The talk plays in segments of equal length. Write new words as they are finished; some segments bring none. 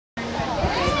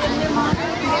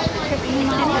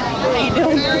you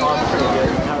doing? I'm pretty good.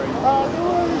 How are you?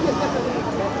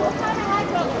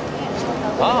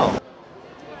 Oh.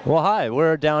 Well, hi.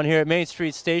 We're down here at Main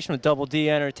Street Station with Double D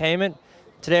Entertainment.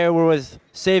 Today we're with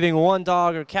saving one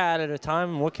dog or cat at a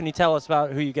time. What can you tell us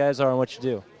about who you guys are and what you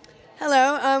do?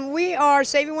 Hello. We are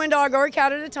saving one dog or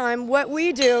cat at a time. What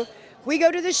we do, we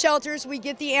go to the shelters. We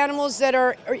get the animals that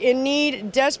are in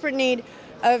need, desperate need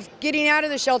of getting out of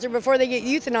the shelter before they get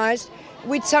euthanized.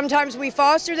 Sometimes we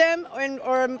foster them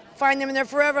or find them in their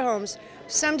forever homes.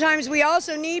 Sometimes we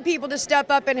also need people to step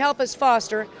up and help us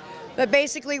foster. But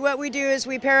basically what we do is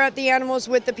we pair up the animals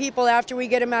with the people after we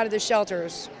get them out of the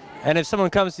shelters. And if someone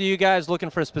comes to you guys looking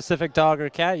for a specific dog or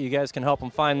cat, you guys can help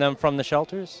them find them from the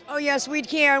shelters? Oh yes, we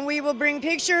can. We will bring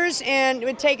pictures, and it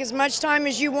would take as much time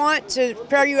as you want to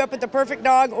pair you up with the perfect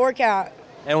dog or cat.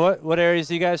 And what areas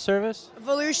do you guys service?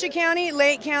 Volusia County,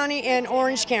 Lake County, and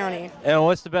Orange County. And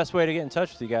what's the best way to get in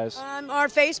touch with you guys? Our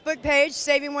Facebook page,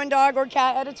 Saving One Dog or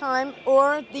Cat at a Time,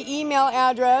 or the email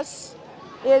address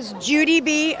is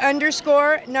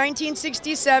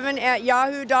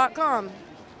judyb_1967@yahoo.com.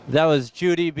 That was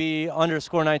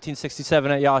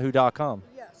judyb_1967@yahoo.com.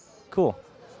 Yes. Cool.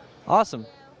 Awesome.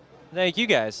 Thank you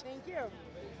guys. Thank you.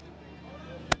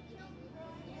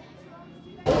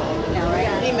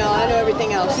 Email, I know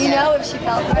everything else. You know if she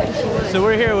felt right, she would. So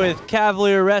we're here with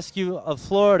Cavalier Rescue of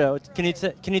Florida. Can you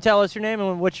tell us your name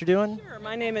and what you're doing? Sure.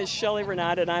 My name is Shelley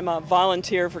Renat, and I'm a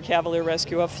volunteer for Cavalier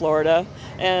Rescue of Florida.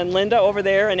 And Linda over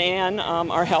there and Ann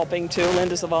are helping too.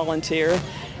 Linda's a volunteer.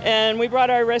 And we brought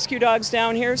our rescue dogs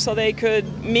down here so they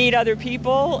could meet other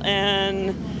people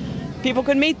and people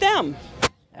could meet them.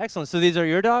 Excellent. So these are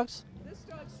your dogs? This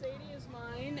dog, Sadie, is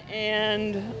mine.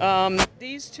 And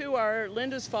these two are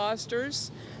Linda's fosters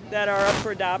that are up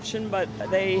for adoption, but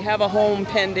they have a home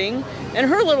pending. And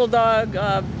her little dog,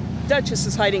 Duchess,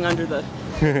 is hiding under the...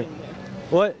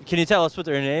 What? Can you tell us what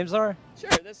their names are? Sure.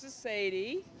 This is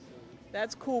Sadie.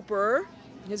 That's Cooper.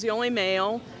 He's the only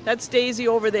male. That's Daisy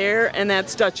over there, and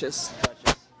that's Duchess.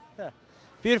 Yeah.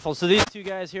 Beautiful. So these two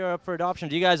guys here are up for adoption.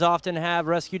 Do you guys often have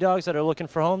rescue dogs that are looking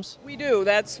for homes? We do.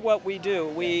 That's what we do.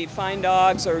 We find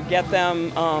dogs or get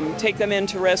them, take them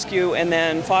into rescue, and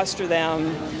then foster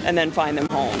them, and then find them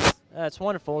homes. That's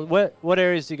wonderful. What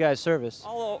areas do you guys service?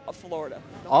 All of Florida.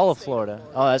 All of Florida.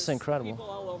 Oh, that's incredible. People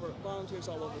all over, volunteers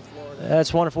all over Florida.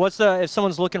 That's wonderful. If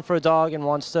someone's looking for a dog and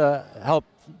wants to help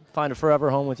find a forever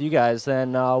home with you guys,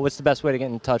 then what's the best way to get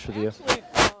in touch with you? Actually,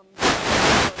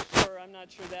 I'm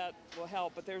not sure that will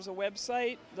help, but there's a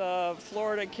website, the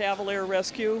Florida Cavalier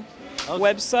Rescue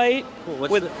website, Cool.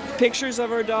 with pictures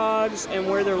of our dogs and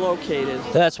where they're located.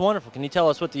 That's wonderful. Can you tell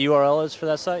us what the URL is for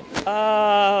that site?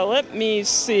 Let me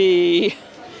see.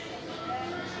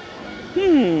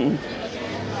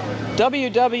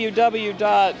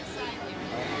 www.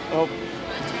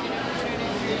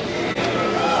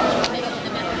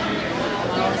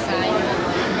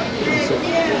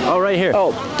 Oh, right here.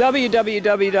 Oh,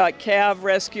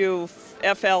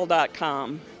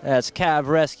 www.cavrescuefl.com. That's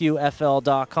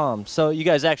cavrescuefl.com. So you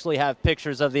guys actually have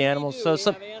pictures of the animals? We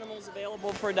have animals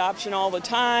available for adoption all the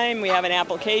time. We have an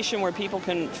application where people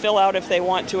can fill out if they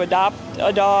want to adopt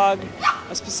a dog,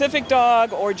 a specific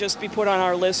dog, or just be put on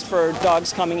our list for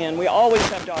dogs coming in. We always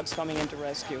have dogs coming into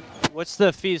rescue. What's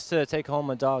the fees to take home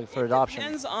a dog for adoption? It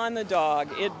depends on the dog.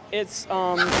 It's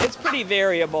pretty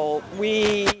variable.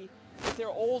 If they're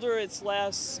older, it's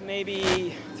less,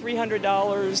 maybe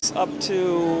 $300 up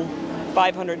to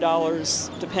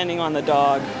 $500, depending on the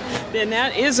dog. And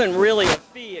that isn't really a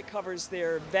fee. It covers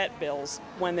their vet bills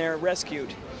when they're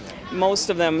rescued. Most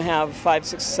of them have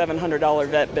 $500, $600, $700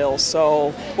 vet bills.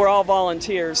 So we're all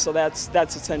volunteers, so that's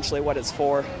essentially what it's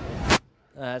for.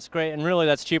 That's great, and really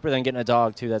that's cheaper than getting a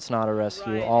dog too. That's not a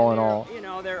rescue, Right. all in all. You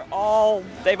know,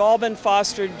 they've all been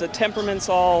fostered. The temperament's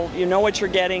you know what you're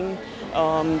getting.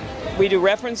 We do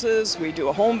references, we do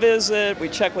a home visit, we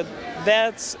check with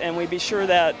vets, and we be sure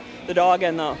that the dog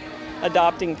and the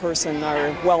adopting person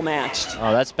are well matched.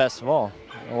 Oh, that's best of all.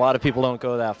 A lot of people don't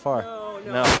go that far.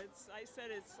 No. I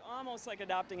said it's almost like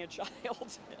adopting a child.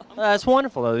 That's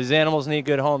wonderful though. These animals need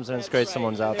good homes, and it's great That's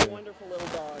someone's right. out They're there. wonderful little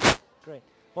dogs. Great.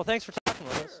 Well, thanks for talking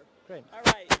with us. Great. All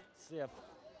right. See ya.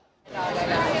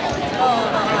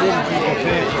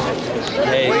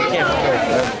 Hey, you can't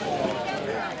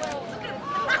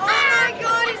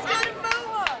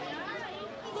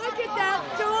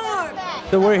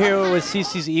So we're here with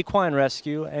Cece's Equine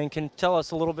Rescue, and can tell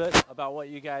us a little bit about what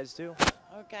you guys do.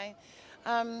 Okay.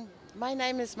 My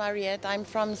name is Mariette. I'm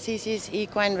from Cece's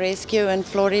Equine Rescue in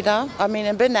Florida.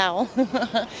 In Benal.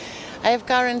 I have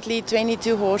currently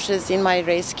 22 horses in my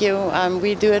rescue.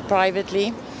 We do it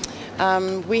privately.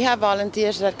 We have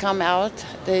volunteers that come out.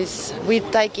 We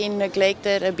take in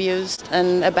neglected, abused,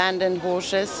 and abandoned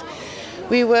horses.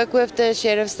 We work with the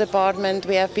Sheriff's Department.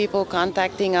 We have people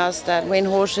contacting us that when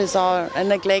horses are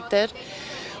neglected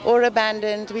or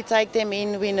abandoned, we take them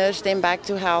in, we nurse them back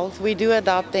to health. We do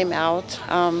adopt them out.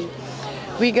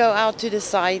 We go out to the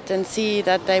site and see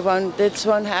that this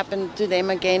won't happen to them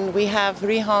again. We have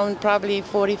rehomed probably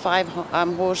 45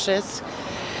 horses.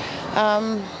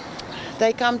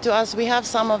 They come to us. We have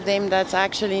some of them that's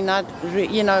actually not,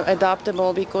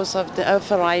 adoptable because of the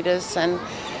arthritis, and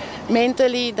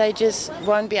mentally they just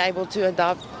won't be able to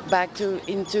adopt back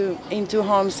into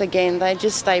homes again. They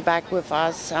just stay back with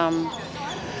us.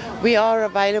 We are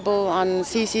available on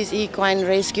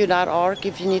ccsequinerescue.org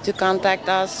if you need to contact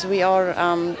us. We are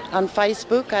on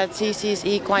Facebook at CC's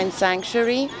Equine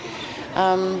Sanctuary.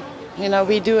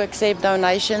 We do accept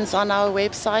donations on our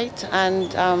website,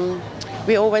 and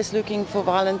we're always looking for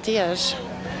volunteers.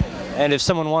 And if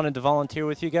someone wanted to volunteer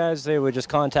with you guys, they would just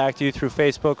contact you through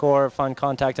Facebook or find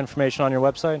contact information on your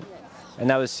website? Yes.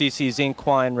 And that was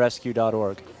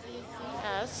ccsequinerescue.org.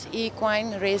 Yes,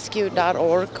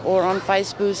 equinerescue.org, or on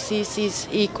Facebook, CC's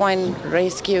Equine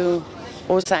Rescue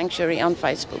or Sanctuary on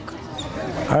Facebook.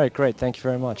 All right, great. Thank you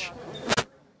very much.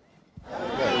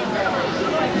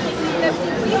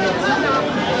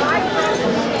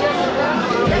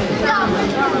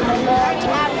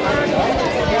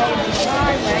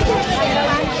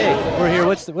 Hey, we're here.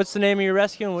 What's the name of your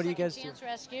rescue, and what do you guys do? Chance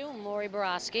Rescue, I'm Lori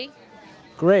Borowski.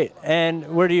 Great.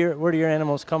 And where do your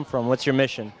animals come from? What's your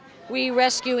mission? We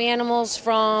rescue animals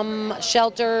from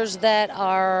shelters that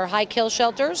are high-kill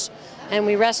shelters, and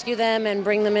we rescue them and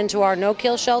bring them into our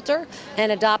no-kill shelter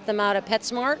and adopt them out at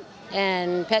PetSmart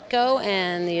and Petco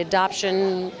and the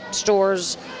adoption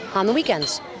stores on the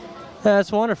weekends.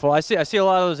 That's wonderful. I see a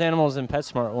lot of those animals in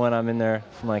PetSmart when I'm in there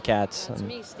for my cats. That's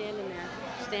me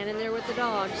standing there with the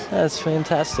dogs. That's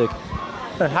fantastic.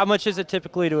 How much is it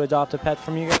typically to adopt a pet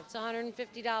from you guys? It's a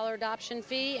 $150 adoption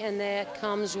fee, and that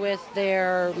comes with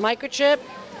their microchip,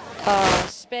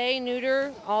 spay,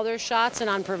 neuter, all their shots, and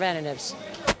on preventatives.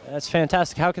 That's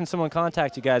fantastic. How can someone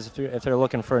contact you guys if they're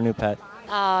looking for a new pet?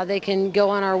 They can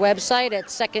go on our website at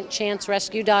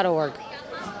secondchancerescue.org.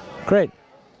 Great.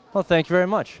 Well, thank you very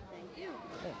much.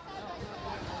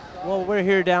 Well, we're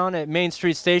here down at Main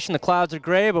Street Station. The clouds are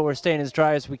gray, but we're staying as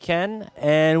dry as we can.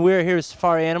 And we're here with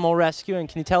Safari Animal Rescue. And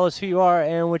can you tell us who you are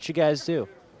and what you guys do?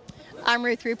 I'm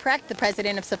Ruth Ruprecht, the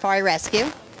president of Safari Rescue.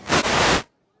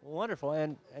 Wonderful.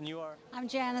 And you are? I'm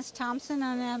Janice Thompson,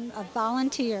 and I'm a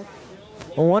volunteer.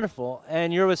 Well, wonderful.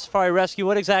 And you're with Safari Rescue.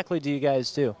 What exactly do you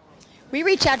guys do? We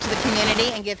reach out to the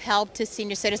community and give help to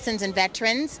senior citizens and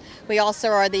veterans. We also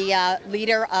are the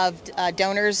leader of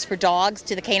donors for dogs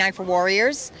to the Canine for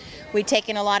Warriors. We take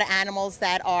in a lot of animals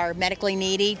that are medically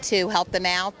needy to help them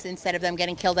out instead of them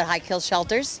getting killed at high-kill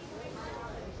shelters.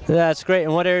 That's great.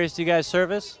 And what areas do you guys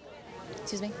service?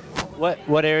 Excuse me?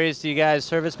 What areas do you guys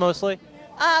service mostly?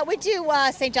 We do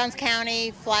St. Johns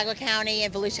County, Flagler County,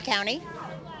 and Volusia County.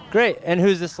 Great. And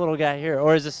who's this little guy here?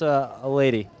 Or is this a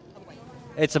lady?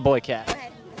 It's a boy cat. Go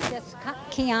ahead. That's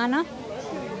Kiana.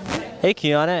 Hey,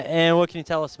 Kiana. And what can you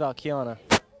tell us about Kiana?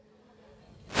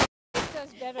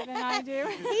 Does better than I do.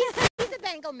 He's a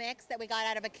Bengal mix that we got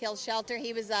out of a kill shelter.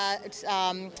 He was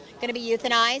going to be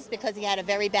euthanized because he had a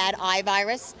very bad eye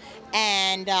virus.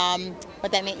 And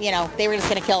what that meant, they were just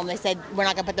going to kill him. They said, we're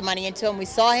not going to put the money into him. We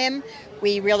saw him.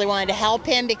 We really wanted to help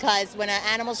him because when an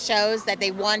animal shows that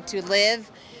they want to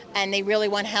live and they really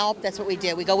want help, that's what we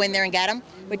do. We go in there and get him.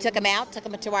 We took him out, took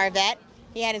him to our vet.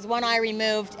 He had his one eye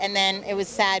removed, and then it was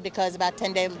sad because about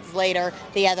 10 days later,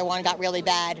 the other one got really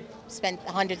bad. Spent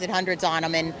hundreds and hundreds on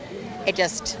him, and it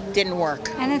just didn't work.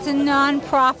 And it's a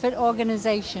non-profit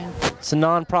organization. It's a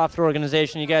non-profit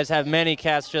organization. You guys have many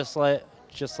cats just like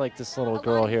this little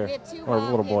girl here, or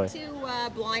little boy. We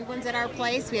have two blind ones at our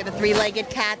place. We have a three-legged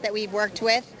cat that we've worked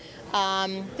with.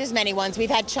 There's many ones. We've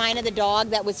had China the dog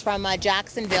that was from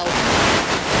Jacksonville.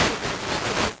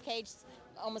 This cage,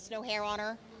 almost no hair on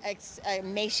her.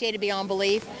 Emaciated beyond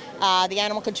belief. The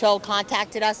animal control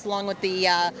contacted us along with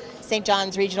the St.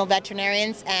 John's regional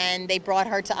veterinarians, and they brought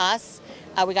her to us.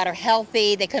 We got her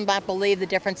healthy. They couldn't believe the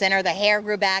difference in her. The hair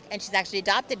grew back, and she's actually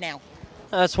adopted now.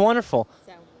 That's wonderful.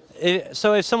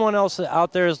 So if someone else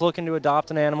out there is looking to adopt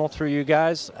an animal through you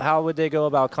guys, how would they go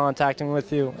about contacting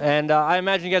with you? And I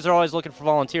imagine you guys are always looking for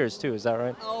volunteers too, is that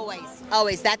right? Always,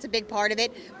 always. That's a big part of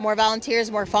it. More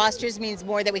volunteers, more fosters means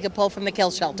more that we could pull from the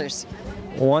kill shelters.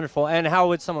 Wonderful. And how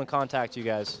would someone contact you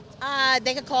guys?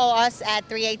 They could call us at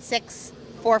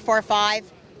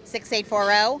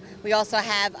 386-445-6840. We also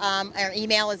have our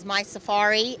email is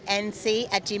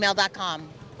mysafarinc@gmail.com.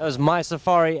 That was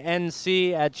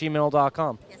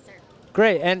mysafari.nc@gmail.com. Yes, sir.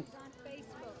 Great, and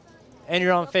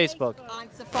you're on Facebook. On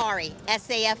Safari,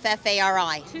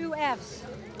 SAFFARI. 2 F's.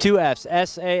 2 F's,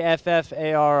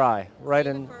 SAFFARI. Right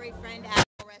in. Furry Friend Animal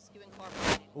Rescue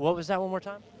Incorporated. What was that one more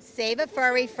time? Save a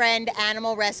Furry Friend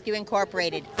Animal Rescue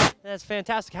Incorporated. That's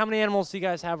fantastic. How many animals do you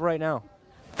guys have right now?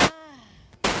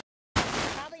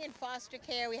 Probably in foster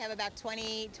care, we have about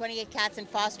 28 cats in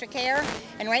foster care.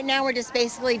 And right now we're just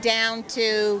basically down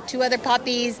to 2 other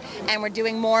puppies, and we're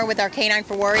doing more with our Canine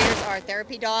for Warriors, our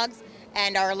therapy dogs,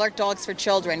 and our alert dogs for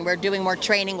children. We're doing more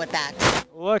training with that.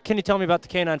 What can you tell me about the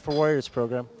Canine for Warriors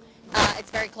program?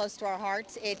 It's very close to our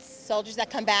hearts. It's soldiers that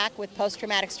come back with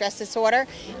post-traumatic stress disorder,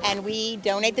 and we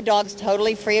donate the dogs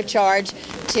totally free of charge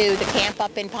to the camp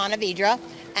up in Ponte Vedra,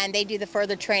 and they do the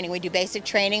further training. We do basic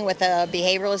training with a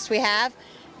behavioralist we have,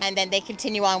 and then they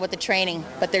continue on with the training.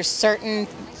 But there's certain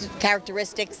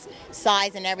characteristics,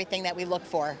 size, and everything that we look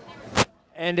for.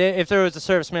 And if there was a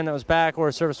serviceman that was back or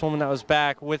a servicewoman that was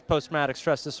back with post-traumatic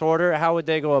stress disorder, how would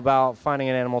they go about finding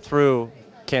an animal through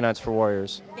Canines for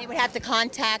Warriors? They would have to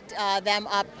contact them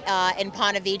up in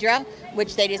Ponte Vedra,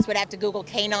 which they just would have to Google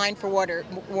Canine for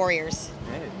Warriors.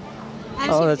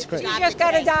 Oh, that's great. She just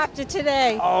got adopted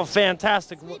today. Oh,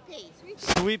 fantastic. Sweet Pea.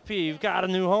 Sweet Pea, you've got a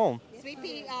new home. Sweet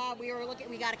Pea,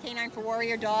 we got a Canine for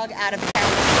Warrior dog out of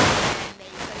Carolina, and they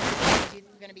said she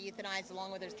was going to be euthanized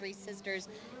along with her 3 sisters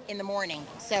in the morning.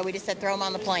 So we just said throw them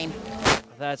on the plane.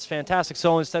 That's fantastic.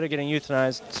 So instead of getting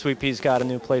euthanized, Sweet Pea's got a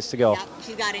new place to go. Yep,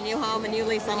 she's got a new home, a new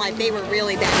lease on life. They were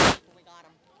really bad when we got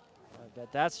them.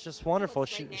 That's just wonderful.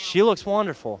 She looks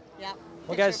wonderful. Yep.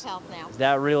 Well, guys, Health now.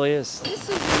 that really is. This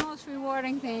is the most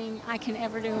rewarding thing I can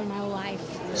ever do in my life.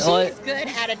 She's good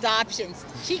at adoptions.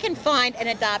 She can find an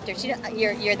adopter.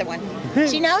 You're the one.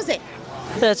 She knows it.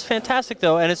 That's fantastic,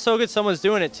 though, and it's so good someone's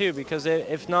doing it too. Because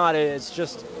if not, it's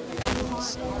just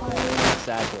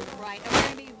exactly. Right. And we're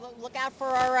going to be look out for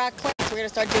our clinics. We're going to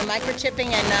start doing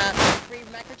microchipping and free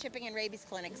microchipping and rabies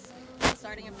clinics,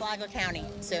 starting in Flagler County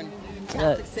soon. To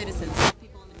help the citizens,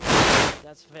 people in the community.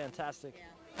 That's fantastic. Yeah.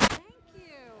 Thank you.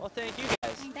 Well, thank you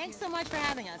guys. Thanks so much for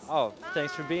having us. Oh,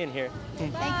 thanks for being here.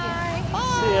 Thank you.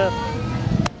 See ya.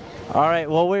 All right,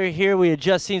 well, we're here. We had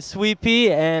just seen Sweet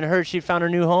Pea and heard she found her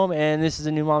new home, and this is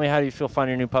a new mommy. How do you feel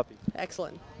finding your new puppy?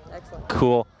 Excellent. Excellent.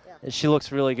 Cool. Yeah. And she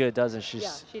looks really good, doesn't she?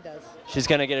 Yeah, she does. She's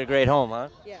going to get a great home, huh?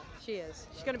 Yeah, she is.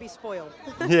 She's going to be spoiled.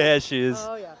 Yeah, she is.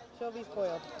 Oh, yeah. She'll be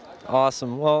spoiled.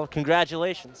 Awesome. Well,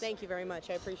 congratulations. Thank you very much.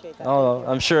 I appreciate that. Oh,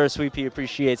 I'm sure Sweet Pea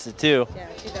appreciates it, too. Yeah,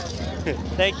 she does.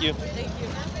 Thank you. Thank you.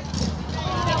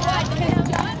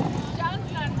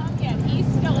 John's not home yet. He's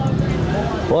still over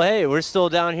in the Well, hey, we're still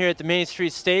down here at the Main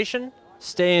Street Station,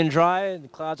 staying dry. The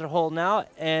clouds are holding out,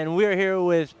 and we're here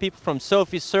with people from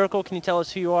Sophie's Circle. Can you tell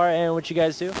us who you are and what you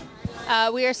guys do?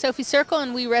 We are Sophie Circle,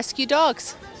 and we rescue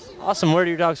dogs. Awesome. Where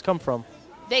do your dogs come from?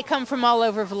 They come from all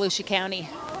over Volusia County.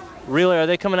 Really? Are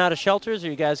they coming out of shelters? Or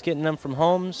are you guys getting them from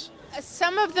homes?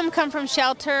 Some of them come from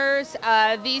shelters.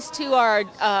 These 2 are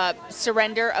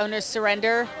owners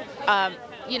surrender.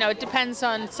 You know, it depends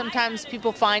on, sometimes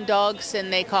people find dogs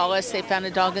and they call us, they found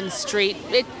a dog in the street.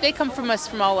 They come from us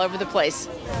from all over the place.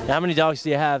 How many dogs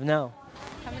do you have now?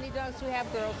 How many dogs do we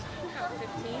have, girls?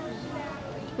 15.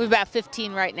 We have about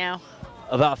 15 right now.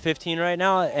 About 15 right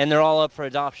now, and they're all up for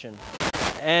adoption.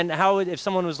 And how would, if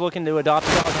someone was looking to adopt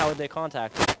a dog, how would they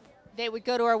contact you? They would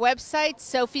go to our website,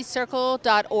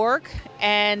 sophiecircle.org,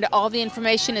 and all the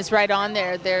information is right on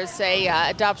there. There's a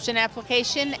adoption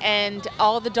application, and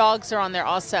all the dogs are on there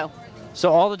also.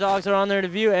 So all the dogs are on there to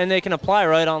view, and they can apply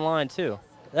right online too.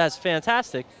 That's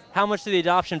fantastic. How much do the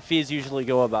adoption fees usually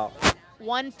go about?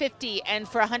 $150, and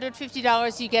for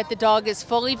 $150 you get the dog is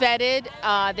fully vetted,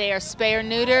 they are spay or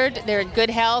neutered, they're in good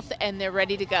health, and they're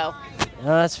ready to go. Oh,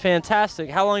 that's fantastic.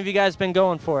 How long have you guys been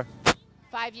going for?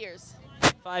 5 years.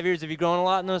 5 years. Have you grown a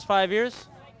lot in those 5 years?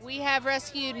 We have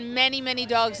rescued many, many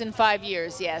dogs in 5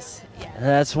 years, yes. Yeah.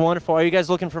 That's wonderful. Are you guys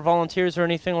looking for volunteers or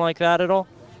anything like that at all?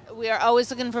 We are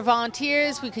always looking for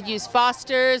volunteers. We could use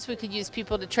fosters, we could use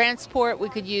people to transport, we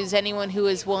could use anyone who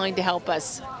is willing to help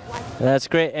us. That's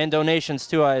great. And donations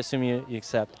too, I assume you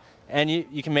accept. And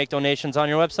you can make donations on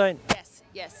your website? Yes,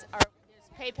 yes.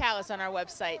 PayPal is on our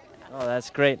website. Oh, that's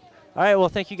great. All right, well,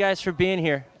 thank you guys for being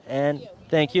here, and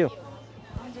thank you.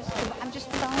 I'm just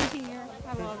a volunteer.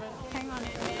 I love it. Hang on.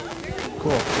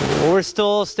 Cool. Well, we're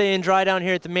still staying dry down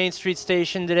here at the Main Street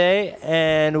Station today,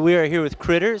 and we are here with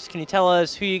Kritters. Can you tell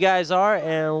us who you guys are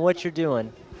and what you're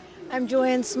doing? I'm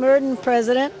Joanne Smurden,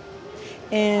 president,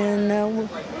 and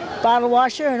bottle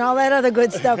washer and all that other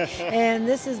good stuff. And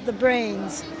this is the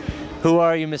Brains. Who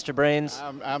are you, Mr. Brains?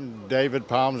 I'm David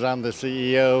Palms. I'm the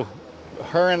CEO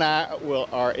her and I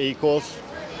are equals.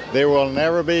 There will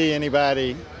never be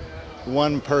anybody,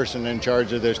 one person in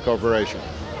charge of this corporation.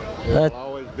 It will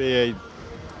always be a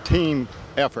team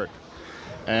effort.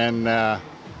 And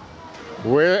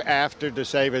we're after to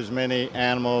save as many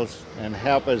animals and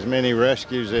help as many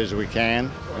rescues as we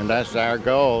can. And that's our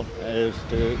goal, is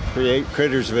to create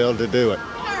Crittersville to do it.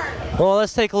 Well,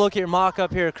 let's take a look at your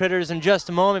mock-up here at Critters in just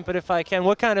a moment, but if I can,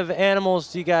 what kind of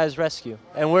animals do you guys rescue?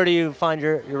 And where do you find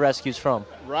your rescues from?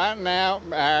 Right now,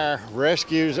 our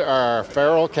rescues are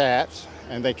feral cats,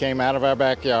 and they came out of our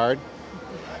backyard,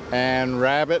 and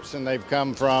rabbits, and they've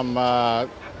come from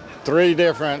 3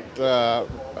 different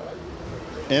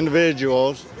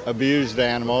individuals, abused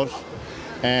animals,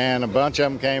 and a bunch of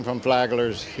them came from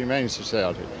Flagler's Humane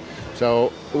Society.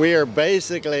 So we are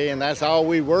basically, and that's all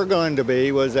we were going to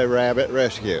be, was a rabbit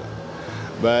rescue.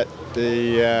 But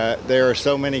there are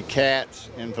so many cats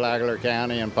in Flagler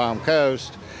County and Palm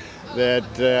Coast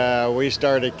that we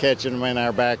started catching them in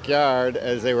our backyard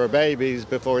as they were babies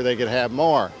before they could have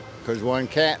more. Because one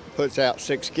cat puts out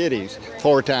 6 kitties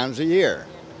 4 times a year.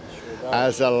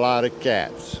 That's a lot of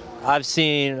cats. I've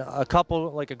seen a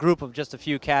couple, like a group of just a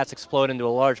few cats explode into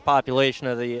a large population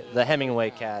of the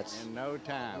Hemingway cats. In no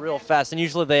time. Real fast, and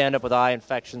usually they end up with eye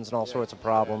infections and all sorts of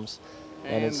problems.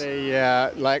 And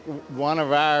like one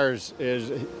of ours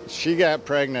she got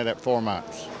pregnant at 4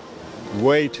 months,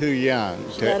 way too young,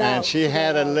 and she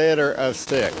had a litter of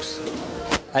 6.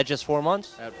 At just 4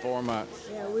 months? At 4 months.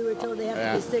 Yeah, we were told they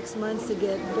have to be 6 months to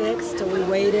get fixed, so we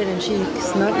waited, and she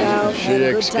snuck out. She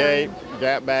escaped,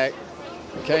 got back,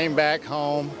 came back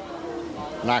home,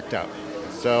 knocked up.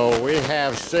 So we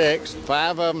have 6.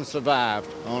 5 of them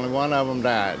survived. Only 1 of them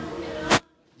died.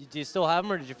 Do you still have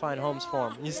them, or did you find homes for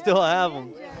them? You still have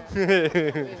them. We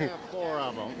have 4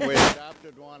 of them. We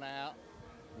adopted 1 out.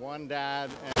 1 died,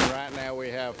 and right now we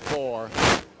have 4.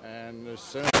 And as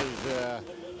soon as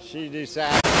she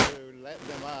decided to let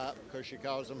them up, because she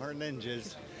calls them her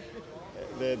ninjas,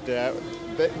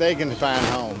 that they can find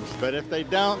homes. But if they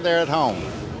don't, they're at home.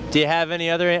 Do you have any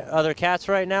other cats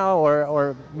right now,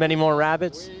 or many more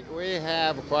rabbits? We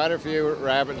have quite a few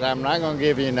rabbits. I'm not going to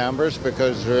give you numbers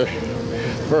because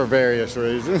for various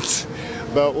reasons,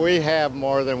 but we have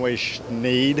more than we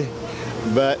need,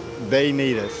 but they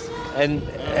need us. And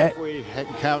if we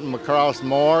come across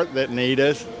more that need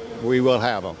us, we will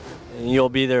have them. And you'll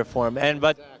be there for them.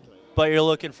 But you're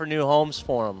looking for new homes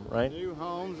for them, right? New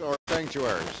homes or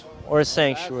sanctuaries. Or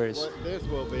sanctuaries. That's what this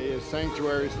will be, is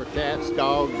sanctuaries for cats,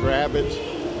 dogs, rabbits,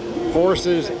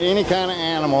 horses, any kind of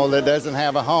animal that doesn't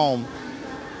have a home,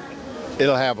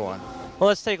 it'll have one. Well,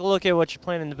 let's take a look at what you're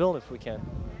planning to build if we can.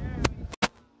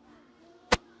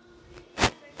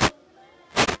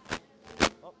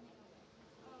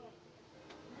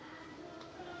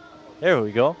 There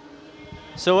we go.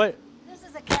 So what? This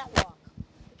is a catwalk.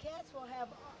 The cats will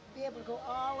be able to go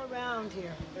all around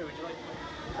here. Hey, would you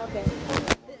like? Okay.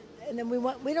 And then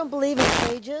we don't believe in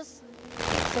cages,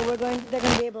 so they're going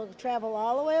to be able to travel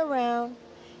all the way around,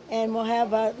 and we'll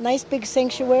have nice big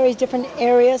sanctuaries, different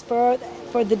areas for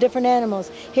the different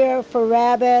animals. Here are for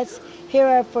rabbits, here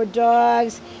are for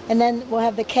dogs, and then we'll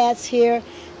have the cats here.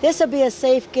 This will be a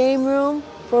safe game room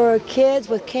for kids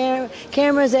with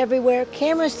cameras everywhere,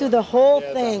 cameras through the whole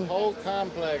thing. The whole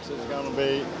complex is going to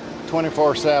be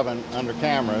 24/7 under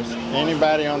cameras.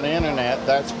 Anybody on the internet,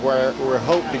 that's where we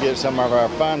hope to get some of our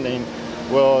funding,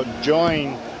 will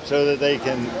join so that they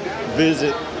can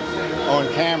visit on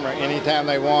camera anytime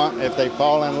they want. If they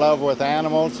fall in love with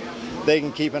animals, they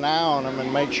can keep an eye on them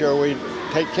and make sure we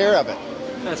take care of it.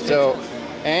 That's so,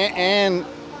 and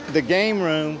the game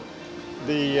room,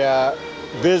 the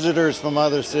visitors from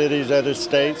other cities, other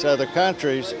states, other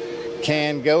countries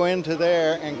can go into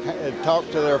there and talk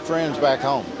to their friends back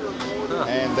home.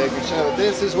 And they can show,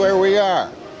 this is where we are,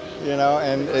 you know,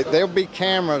 and there'll be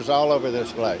cameras all over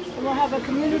this place. We'll have a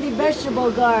community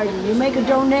vegetable garden. You make a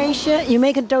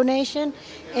donation,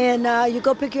 and you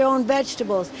go pick your own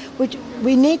vegetables, which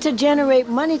we need to generate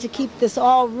money to keep this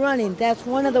all running. That's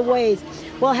one of the ways.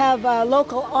 We'll have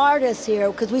local artists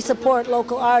here, because we support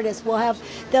local artists.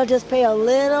 They'll just pay a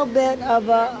little bit of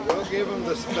a... We'll give them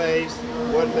the space.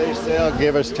 What they sell,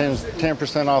 give us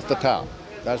 10% off the top.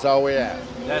 That's all we ask.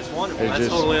 That's wonderful. That's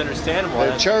totally understandable.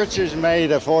 The church has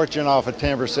made a fortune off of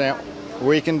 10%.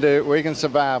 We can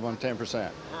survive on 10%.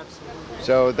 Absolutely.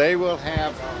 So they will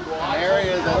have an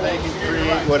area that they can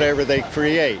create whatever they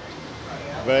create,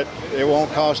 but it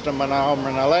won't cost them an arm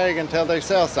and a leg until they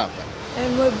sell something.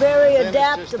 And we're very then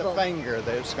adaptable. It's just a finger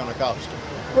that it's going to cost them.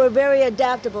 We're very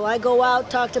adaptable. I go out,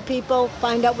 talk to people,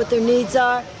 find out what their needs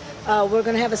are. We're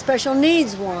going to have a special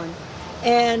needs one.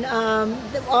 And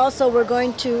also we're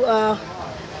going to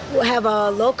We'll have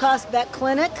a low-cost vet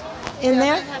clinic in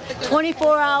there.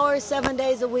 24 hours, 7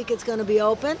 days a week it's going to be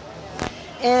open.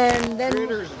 And then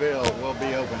Crittersville will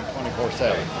be open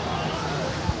 24/7.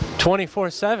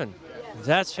 24/7.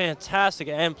 That's fantastic.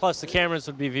 And plus the cameras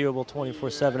would be viewable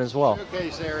 24/7 as well.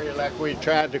 Showcase area like we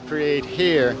tried to create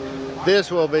here,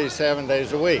 this will be 7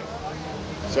 days a week.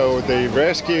 So the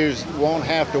rescues won't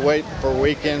have to wait for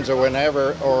weekends or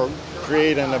whenever or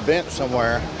create an event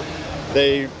somewhere.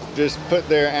 They just put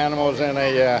their animals in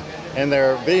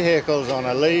their vehicles on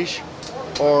a leash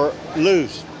or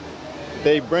loose.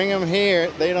 They bring them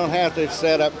here. They don't have to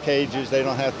set up cages. They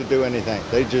don't have to do anything.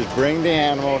 They just bring the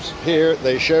animals here.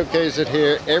 They showcase it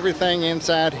here. Everything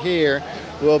inside here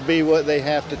will be what they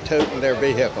have to tote in their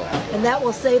vehicle. And that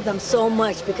will save them so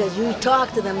much because you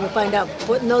talk to them, you find out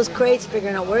putting those crates,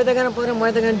 figuring out where they're going to put them,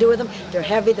 what they're going to do with them. They're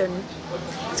heavy.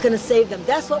 It's going to save them.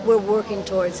 That's what we're working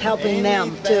towards, helping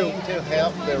them too. To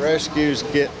help the rescues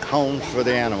get homes for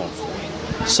the animals.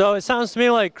 So it sounds to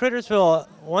me like Crittersville,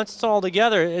 once it's all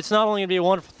together, it's not only going to be a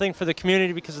wonderful thing for the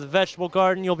community because of the vegetable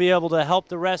garden, you'll be able to help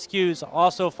the rescues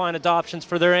also find adoptions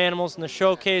for their animals in the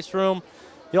showcase room.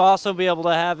 You'll also be able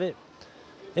to have it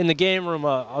in the game room,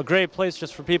 a great place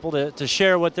just for people to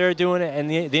share what they're doing and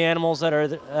the animals that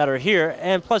are here.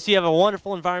 And plus you have a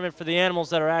wonderful environment for the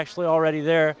animals that are actually already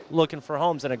there looking for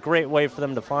homes and a great way for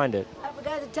them to find it. I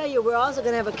forgot to tell you, we're also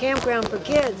going to have a campground for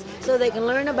kids so they can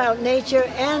learn about nature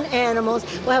and animals.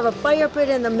 We'll have a fire pit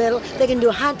in the middle. They can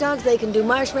do hot dogs, they can do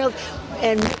marshmallows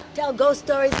and tell ghost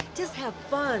stories. Just have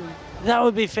fun. That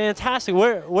would be fantastic.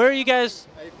 Where are you guys?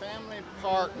 A family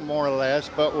park more or less,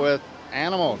 but with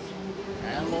animals.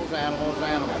 Animals, animals,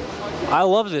 animals. I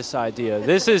love this idea.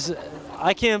 This is,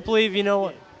 I can't believe, you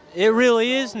know, it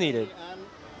really is needed.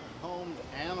 Unhomed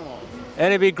animals. And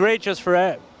it'd be great just for,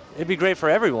 it'd be great for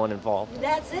everyone involved.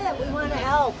 That's it. We want to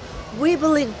help. We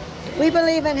believe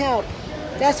in help.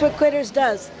 That's what Kritters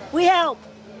does. We help.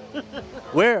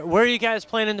 Where are you guys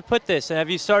planning to put this? And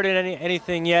have you started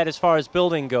anything yet as far as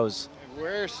building goes?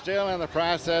 We're still in the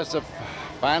process of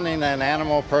finding an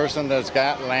animal person that's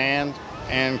got land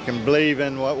and can believe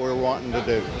in what we're wanting to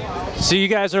do. So you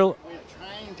guys are... We're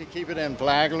trying to keep it in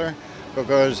Flagler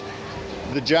because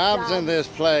the jobs in this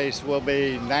place will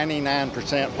be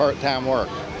 99% part-time work.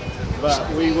 But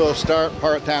we will start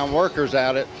part-time workers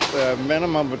out at a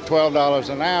minimum of $12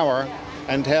 an hour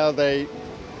until they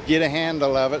get a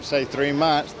handle of it, say 3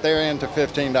 months, they're into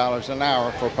 $15 an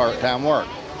hour for part-time work.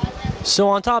 So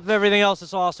on top of everything else,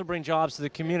 this will also bring jobs to the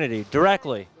community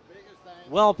directly.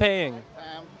 Well-paying.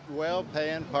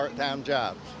 Well-paying part-time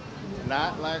jobs,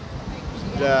 not like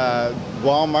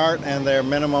Walmart and their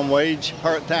minimum wage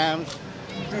part-times.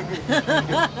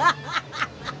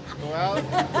 Well,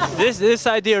 this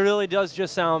idea really does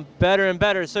just sound better and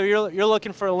better. So you're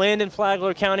looking for land in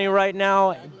Flagler County right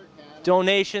now,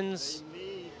 donations. We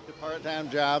need the part-time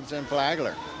jobs in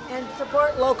Flagler. And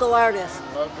support local artists.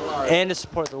 And to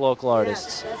support the local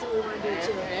artists. Yeah, that's what we want to do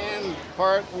too. And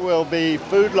part will be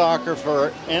food locker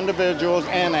for individuals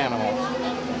and animals.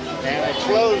 And a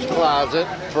clothes closet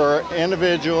for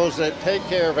individuals that take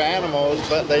care of animals,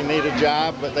 but they need a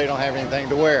job, but they don't have anything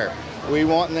to wear. We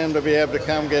want them to be able to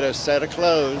come get a set of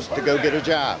clothes to go get a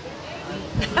job.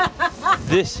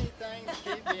 This Anything to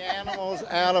keep the animals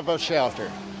out of a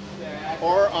shelter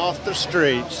or off the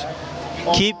streets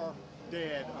or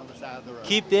dead on the side of the road.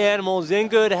 Keep the animals in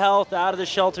good health, out of the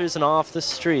shelters and off the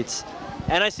streets.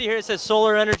 And I see here it says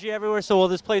solar energy everywhere, so will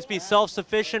this place be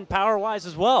self-sufficient power-wise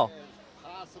as well?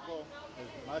 Possible, as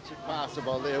much as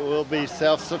possible. It will be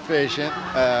self-sufficient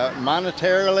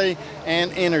monetarily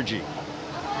and energy.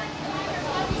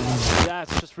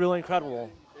 That's just really incredible.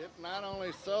 If not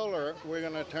only solar, we're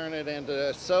going to turn it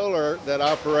into solar that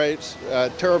operates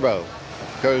turbo.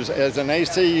 Because as an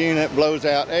AC unit blows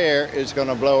out air, it's going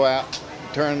to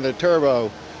turn the turbo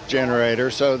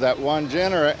generator so that one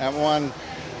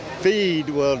feed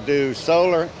will do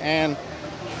solar and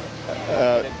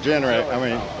yes.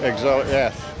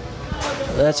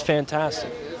 That's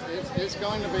fantastic. It's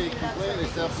going to be completely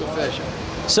self-sufficient.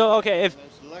 So, okay, if...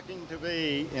 It's looking to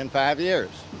be in 5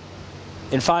 years.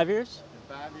 In 5 years?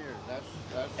 In 5 years, that's...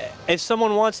 If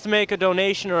someone wants to make a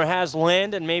donation or has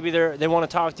land and maybe they want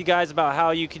to talk to you guys about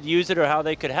how you could use it or how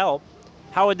they could help,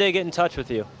 how would they get in touch with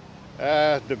you?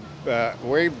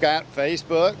 We've got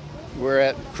Facebook. We're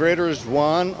at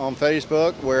Kritters1 on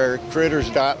Facebook. We're at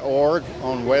Kritters.org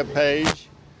on webpage.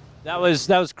 That was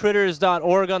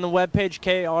Kritters.org on the webpage,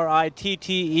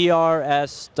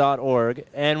 Kritters.org.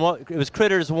 And it was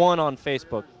Kritters1 on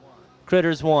Facebook.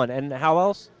 Kritters1. And how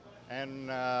else?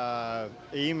 And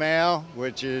email,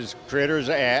 which is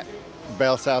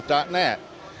kritters@bellsouth.net.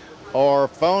 or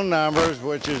phone numbers,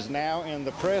 which is now in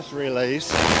the press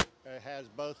release. It has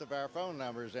both of our phone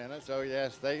numbers in it. So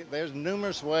yes, there's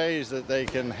numerous ways that they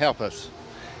can help us.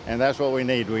 And that's what we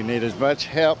need. We need as much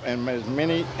help and as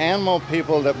many animal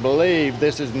people that believe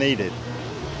this is needed.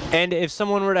 And if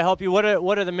someone were to help you, what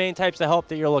are the main types of help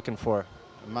that you're looking for?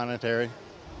 Monetary.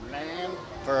 Land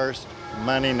first,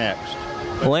 money next.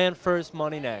 Land first,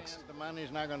 money next. The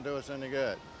money's not going to do us any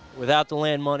good. Without the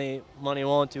land, money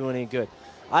won't do any good.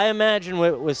 I imagine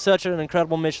with such an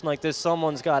incredible mission like this,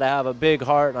 someone's got to have a big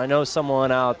heart. I know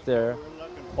someone out there,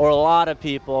 or a lot of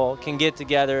people, can get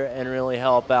together and really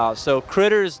help out. So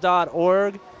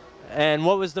Kritters.org, and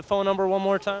what was the phone number one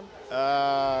more time?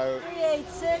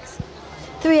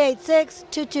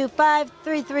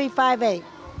 386-225-3358.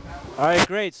 All right,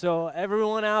 great. So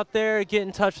everyone out there, get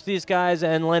in touch with these guys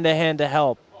and lend a hand to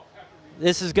help.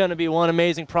 This is going to be one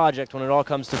amazing project when it all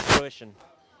comes to fruition.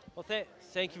 Well,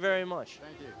 thank you very much.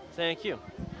 Thank you. Thank you.